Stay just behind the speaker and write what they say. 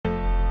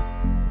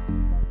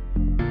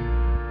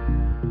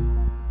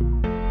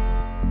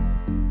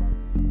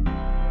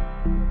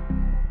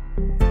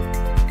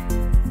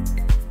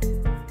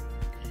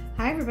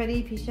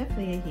everybody, P. Chef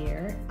Leah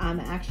here. I'm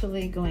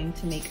actually going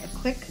to make a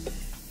quick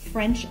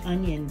French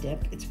onion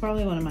dip. It's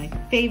probably one of my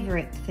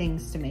favorite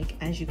things to make,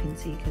 as you can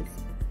see, because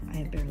I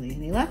have barely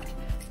any left.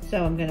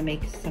 So I'm gonna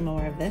make some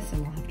more of this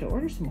and we'll have to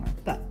order some more.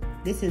 But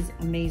this is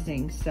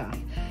amazing stuff.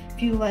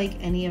 If you like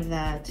any of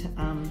that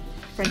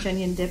French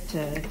onion dip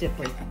to dip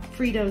like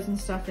Fritos and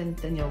stuff in,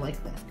 then you'll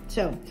like this.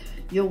 So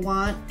you'll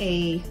want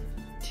a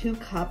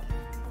 2-cup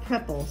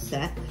Prepple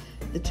set.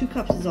 The 2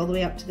 cups is all the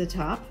way up to the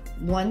top.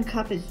 1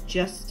 cup is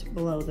just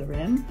below the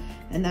rim,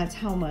 and that's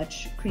how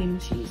much cream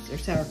cheese, or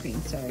sour cream,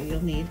 sorry,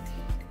 you'll need.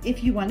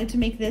 If you wanted to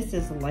make this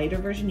as a lighter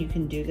version, you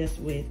can do this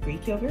with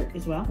Greek yogurt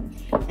as well.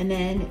 And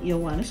then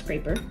you'll want a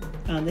scraper.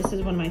 This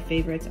is one of my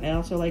favorites. I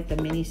also like the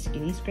mini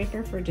skinny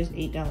scraper for just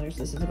 $8.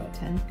 This is about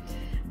 10.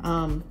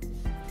 And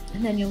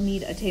then you'll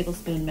need a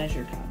tablespoon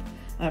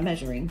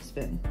measuring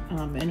spoon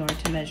in order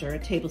to measure a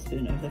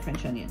tablespoon of the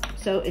French onion.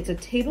 So it's a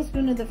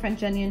tablespoon of the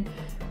French onion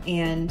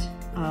and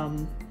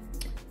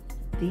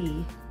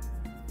the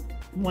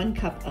 1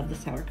 cup of the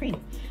sour cream.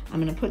 I'm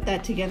gonna put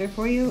that together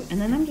for you,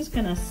 and then I'm just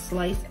gonna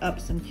slice up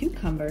some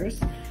cucumbers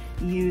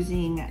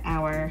using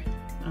our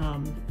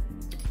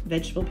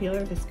vegetable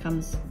peeler. This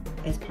comes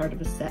as part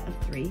of a set of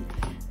 3,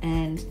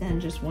 and then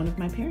just one of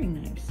my paring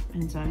knives.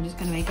 And so I'm just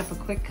gonna make up a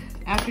quick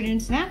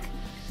afternoon snack,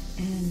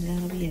 and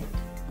that'll be it.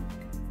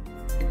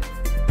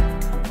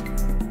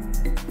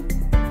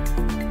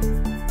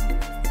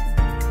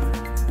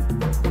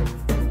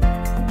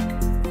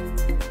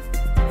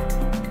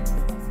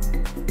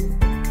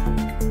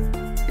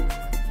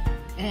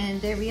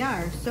 There we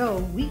are. So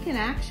we can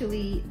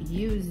actually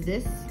use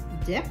this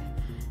dip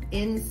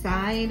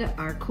inside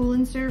our cool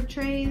and serve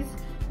trays.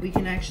 We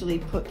can actually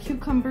put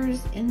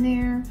cucumbers in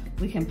there.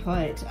 We can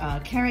put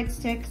carrot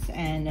sticks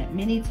and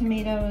mini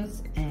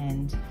tomatoes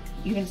and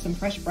even some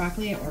fresh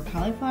broccoli or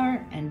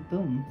cauliflower, and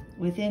boom,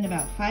 within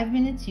about 5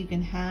 minutes you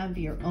can have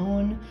your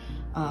own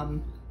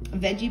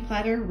veggie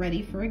platter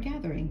ready for a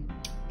gathering.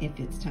 If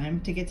it's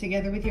time to get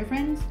together with your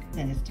friends,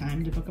 then it's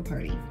time to book a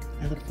party.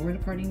 I look forward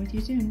to partying with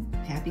you soon.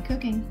 Happy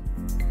cooking.